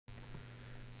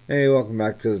Hey, welcome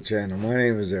back to the channel. My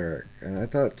name is Eric, and I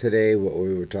thought today what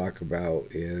we would talk about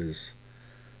is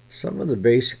some of the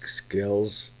basic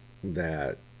skills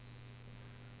that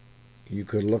you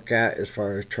could look at as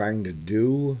far as trying to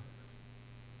do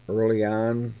early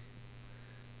on,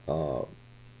 uh,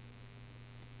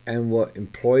 and what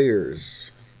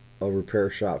employers of repair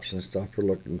shops and stuff are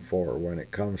looking for when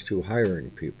it comes to hiring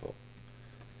people.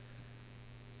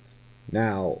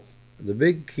 Now, the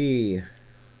big key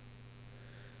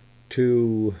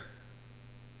to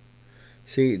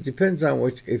see, it depends on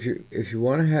what, if you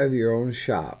want to have your own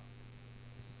shop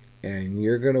and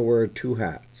you're going to wear two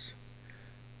hats.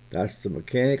 That's the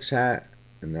mechanic's hat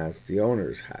and that's the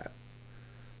owner's hat.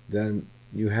 Then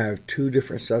you have two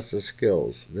different sets of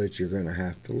skills that you're going to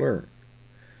have to learn.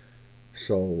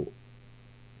 So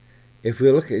if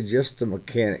we look at just the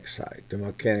mechanic side, the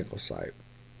mechanical side,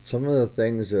 some of the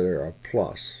things that are a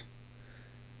plus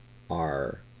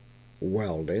are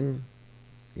welding.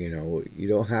 You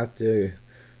don't have to,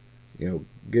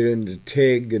 get into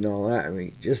TIG and all that. I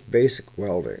mean, just basic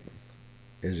welding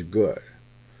is good.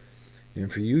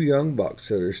 And for you young bucks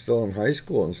that are still in high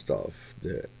school and stuff,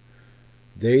 that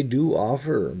they do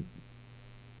offer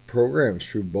programs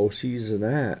through BOCES and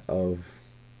that of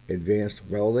advanced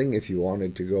welding if you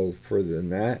wanted to go further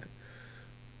than that.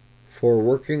 For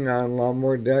working on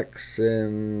lawnmower decks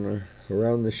and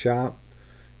around the shop,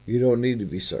 you don't need to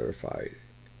be certified.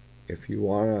 If you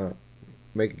want to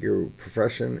make your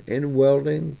profession in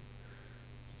welding,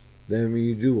 then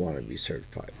you do want to be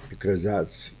certified because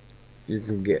you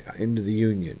can get into the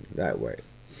union that way.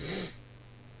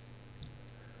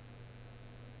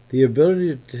 The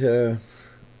ability to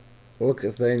look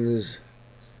at things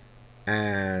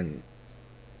and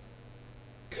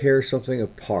tear something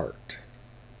apart.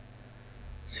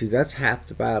 See, that's half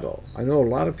the battle. I know a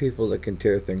lot of people that can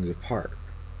tear things apart.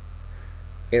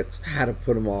 It's how to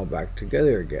put them all back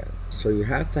together again. So you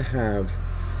have to have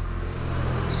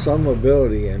some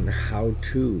ability in how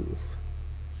to.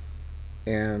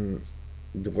 And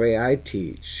the way I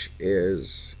teach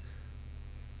is,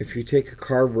 if you take a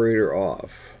carburetor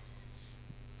off,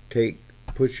 put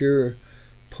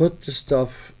the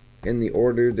stuff in the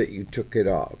order that you took it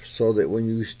off, so that when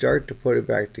you start to put it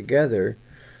back together,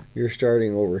 you're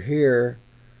starting over here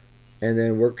and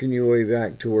then working your way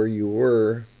back to where you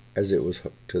were as it was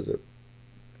hooked to the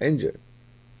engine.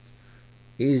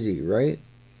 Easy, right?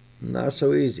 Not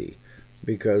so easy,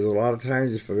 because a lot of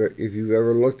times if you've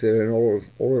ever looked at an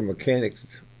older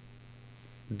mechanic's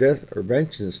desk or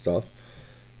bench and stuff,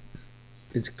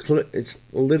 it's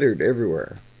littered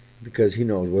everywhere because he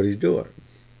knows what he's doing.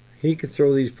 He could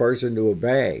throw these parts into a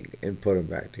bag and put them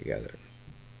back together.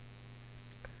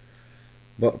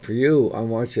 But for you, I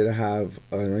want you to have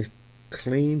a nice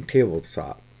clean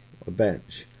tabletop, a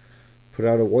bench. Put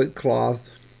out a white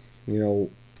cloth,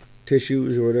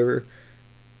 tissues or whatever,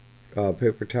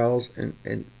 paper towels,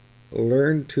 and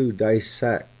learn to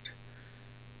dissect.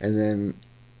 And then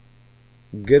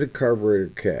get a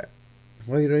carburetor kit.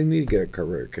 Well, you don't even need to get a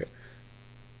carburetor kit.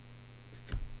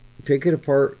 Take it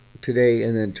apart today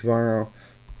and then tomorrow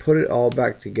put it all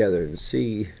back together and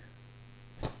see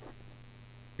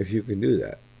if you can do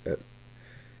that.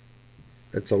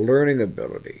 That's a learning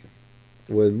ability.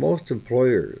 With most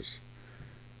employers,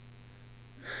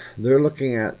 they're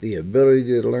looking at the ability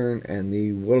to learn and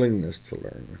the willingness to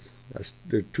learn.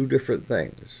 They're two different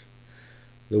things.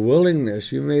 The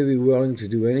willingness, you may be willing to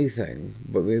do anything,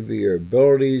 but maybe your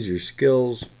abilities, your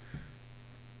skills,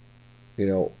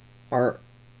 aren't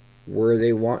where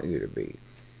they want you to be.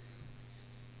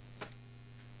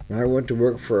 When I went to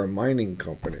work for a mining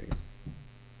company,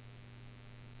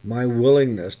 my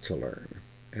willingness to learn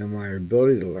and my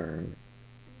ability to learn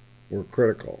were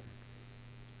critical.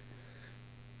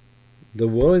 The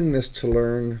willingness to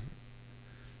learn,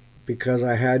 because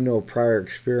I had no prior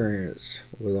experience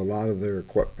with a lot of their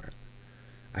equipment.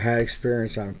 I had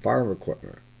experience on farm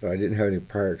equipment, but I didn't have any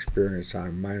prior experience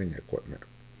on mining equipment.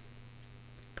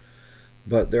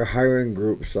 But their hiring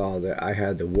group saw that I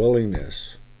had the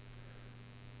willingness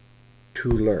to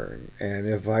learn. And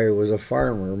if I was a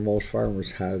farmer, most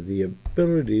farmers have the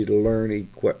ability to learn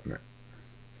equipment.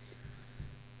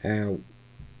 And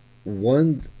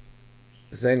one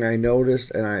thing I noticed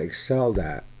and I excelled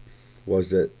at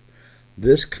was that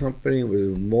this company was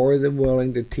more than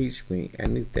willing to teach me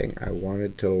anything I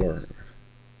wanted to learn.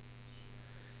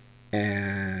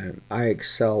 And I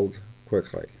excelled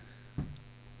quickly,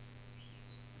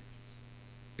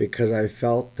 because I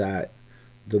felt that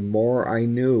the more I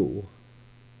knew,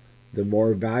 the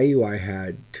more value I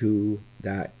had to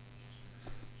that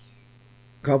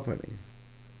company.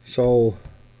 So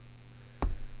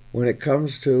When it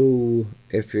comes to,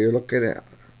 if you're looking at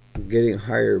getting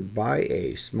hired by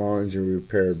a small engine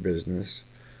repair business,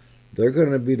 they're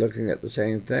going to be looking at the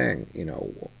same thing,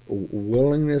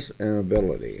 willingness and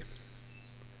ability.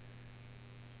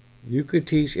 You could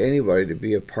teach anybody to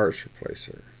be a parts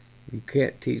replacer. You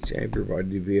can't teach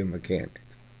everybody to be a mechanic.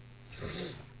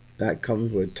 That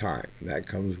comes with time. That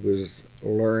comes with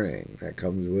learning. That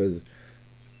comes with...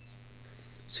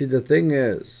 See, the thing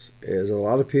is a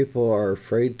lot of people are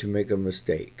afraid to make a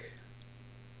mistake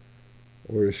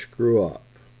or to screw up.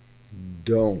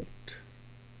 Don't.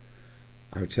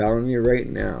 I'm telling you right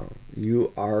now,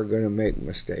 you are going to make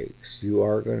mistakes. You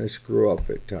are going to screw up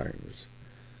at times.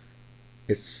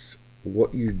 It's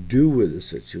what you do with the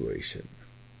situation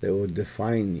that will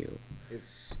define you.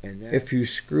 If you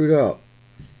screwed up,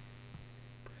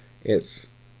 it's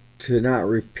to not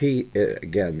repeat it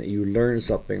again, that you learn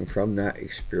something from that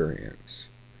experience.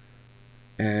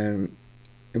 And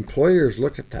employers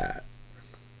look at that.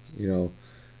 See,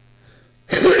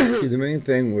 the main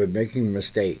thing with making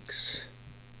mistakes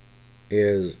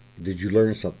is, did you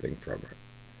learn something from it?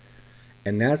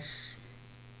 And that's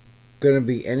going to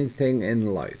be anything in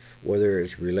life, whether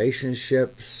it's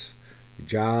relationships,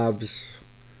 jobs,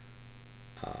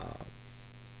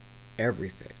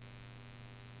 everything.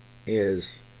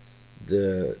 Is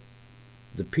the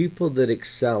people that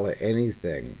excel at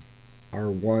anything are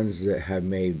ones that have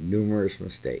made numerous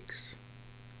mistakes.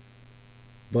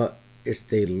 But it's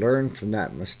they learn from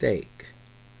that mistake.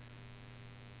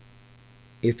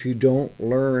 If you don't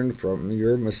learn from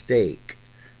your mistake,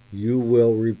 you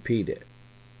will repeat it.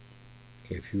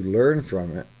 If you learn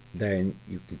from it, then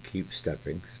you can keep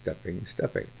stepping.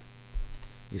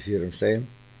 You see what I'm saying?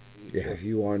 Yeah. If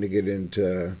you want to get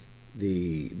into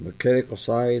the mechanical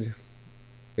side,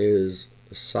 is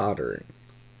soldering.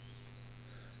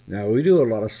 Now, we do a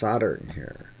lot of soldering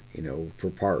here, for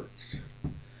parts.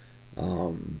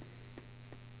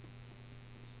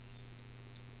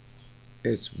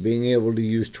 It's being able to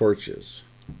use torches,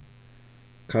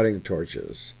 cutting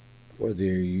torches, whether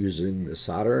you're using the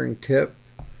soldering tip,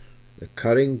 the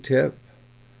cutting tip,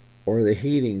 or the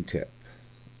heating tip.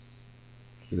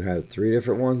 You have 3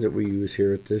 different ones that we use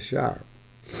here at this shop.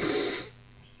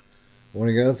 One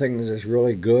of the other things that's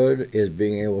really good is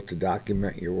being able to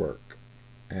document your work.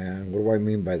 And what do I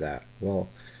mean by that? Well,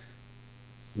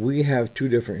 we have 2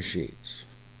 different sheets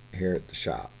here at the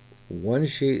shop. One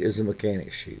sheet is a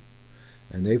mechanic sheet,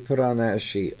 and they put on that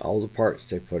sheet all the parts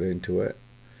they put into it,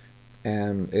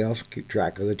 and they also keep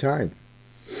track of the time.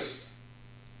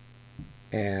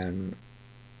 And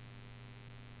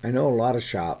I know a lot of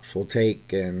shops will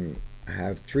take and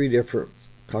have 3 different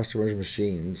customers'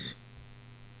 machines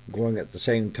going at the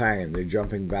same time. They're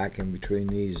jumping back in between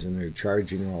these and they're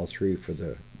charging all 3 for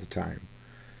the time.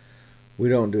 We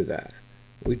don't do that.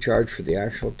 We charge for the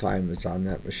actual time that's on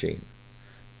that machine.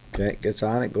 It gets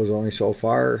on, it goes only so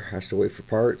far, has to wait for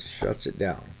parts, shuts it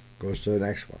down, goes to the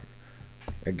next one.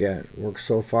 Again, works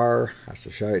so far, has to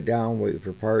shut it down, wait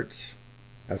for parts.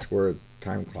 That's where the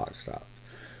time clock stops.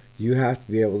 You have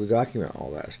to be able to document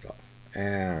all that stuff.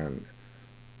 And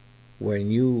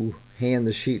when you hand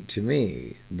the sheet to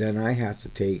me, then I have to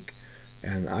take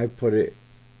and I put it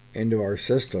into our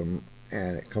system,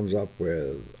 and it comes up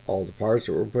with all the parts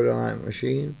that were put on that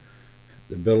machine,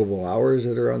 the billable hours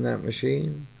that are on that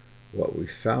machine, what we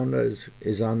found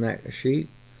is on that sheet,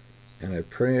 and I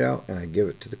print it out and I give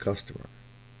it to the customer.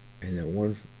 And then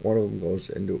one of them goes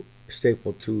into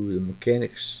stapled to the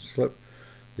mechanic's slip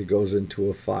that goes into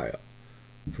a file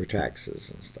for taxes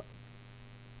and stuff.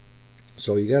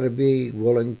 So you got to be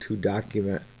willing to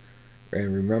document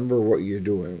and remember what you're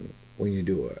doing when you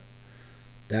do it.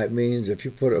 That means if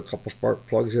you put a couple spark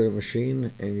plugs in a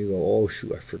machine and you go, oh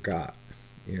shoot, I forgot,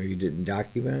 you didn't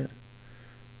document it,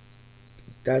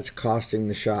 that's costing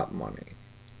the shop money.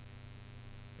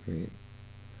 I mean,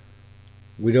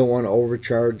 we don't want to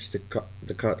overcharge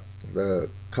the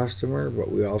customer,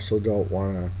 but we also don't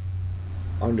want to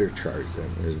undercharge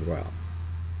them as well.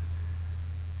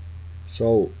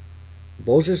 So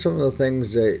those are some of the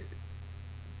things that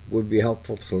would be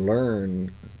helpful to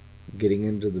learn getting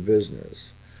into the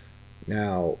business.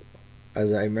 Now,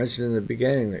 as I mentioned in the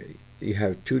beginning, you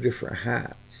have 2 different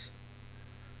hats.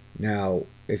 Now,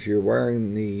 if you're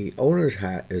wearing the owner's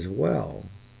hat as well,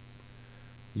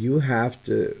 you have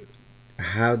to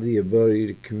have the ability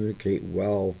to communicate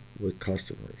well with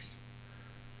customers.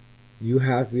 You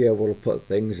have to be able to put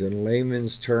things in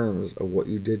layman's terms of what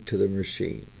you did to the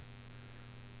machine.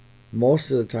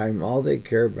 Most of the time, all they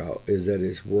care about is that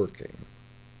it's working.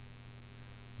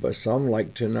 But some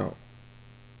like to know.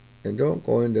 And don't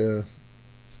go into,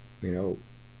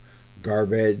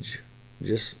 garbage.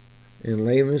 Just In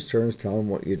layman's terms, tell them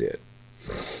what you did.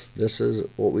 This is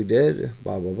what we did,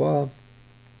 blah, blah, blah.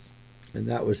 And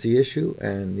that was the issue,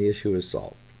 and the issue is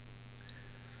solved.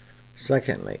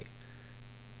 Secondly,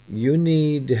 you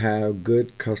need to have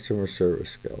good customer service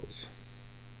skills.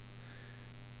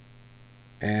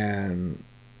 And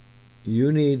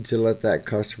you need to let that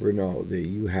customer know that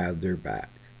you have their back.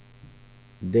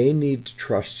 They need to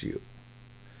trust you.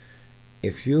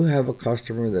 If you have a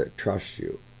customer that trusts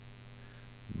you,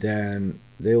 then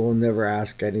they will never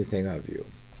ask anything of you.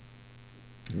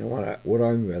 You know what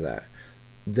I mean by that?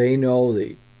 They know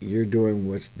that you're doing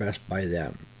what's best by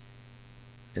them.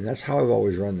 And that's how I've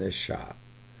always run this shop.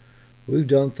 We've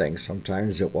done things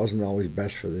sometimes that wasn't always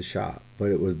best for the shop,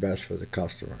 but it was best for the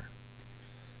customer.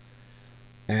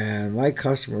 And my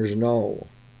customers know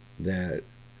that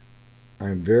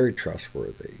I'm very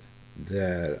trustworthy,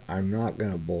 that I'm not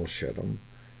going to bullshit them.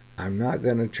 I'm not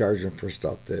going to charge them for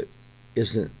stuff that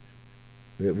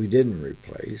we didn't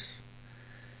replace.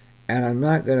 And I'm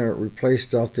not going to replace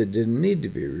stuff that didn't need to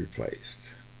be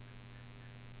replaced.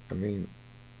 I mean,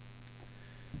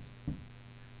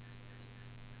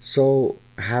 so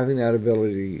having that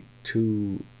ability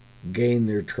to gain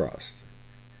their trust.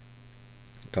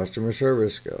 Customer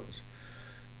service skills.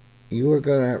 You are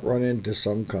going to run into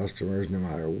some customers, no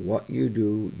matter what you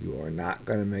do, you are not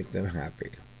going to make them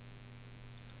happy.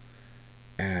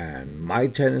 And my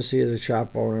tendency as a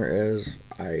shop owner is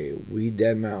I weed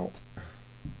them out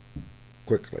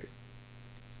quickly.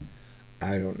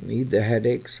 I don't need the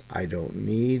headaches. I don't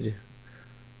need,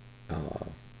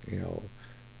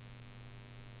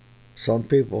 some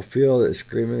people feel that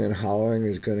screaming and hollering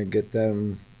is going to get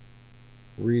them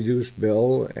reduced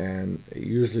bill, and it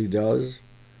usually does.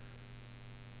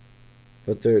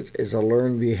 But it's a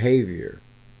learned behavior.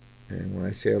 And when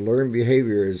I say a learned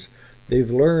behavior, is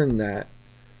they've learned that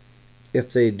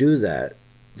if they do that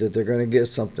they're going to get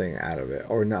something out of it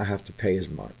or not have to pay as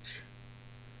much.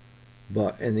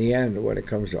 But in the end, when it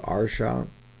comes to our shop,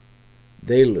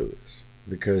 they lose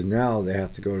because now they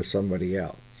have to go to somebody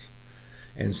else.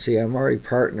 And see, I'm already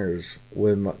partners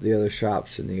with the other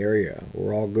shops in the area.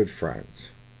 We're all good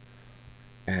friends.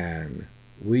 And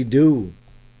we do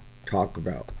talk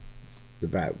about the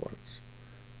bad ones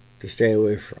to stay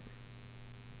away from.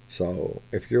 So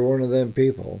if you're one of them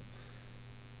people,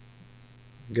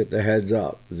 get the heads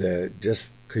up that just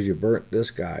because you burnt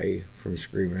this guy from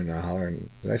screaming and hollering,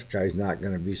 the next guy's not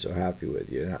going to be so happy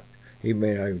with you. He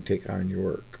may not even take on your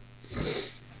work.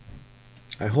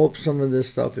 I hope some of this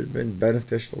stuff has been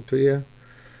beneficial to you.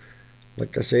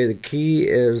 Like I say, the key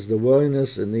is the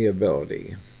willingness and the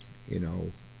ability. It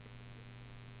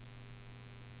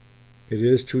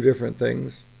is two different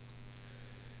things.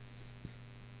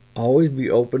 Always be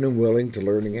open and willing to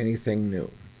learning anything new.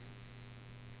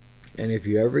 And if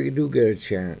you ever do get a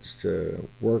chance to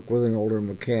work with an older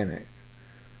mechanic,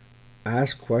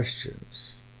 ask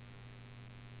questions.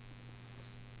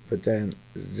 But then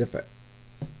zip it.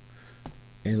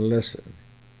 And listen.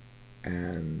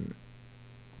 And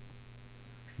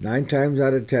 9 times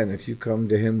out of 10, if you come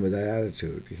to him with that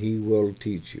attitude, he will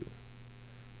teach you.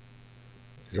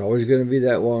 There's always going to be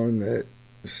that one that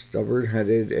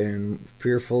stubborn-headed and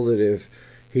fearful that if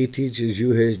he teaches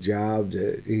you his job,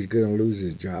 that he's going to lose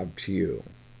his job to you.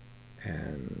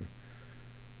 And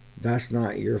that's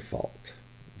not your fault.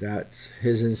 That's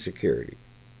his insecurity.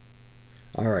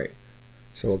 Alright,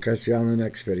 so we'll catch you on the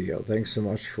next video. Thanks so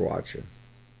much for watching.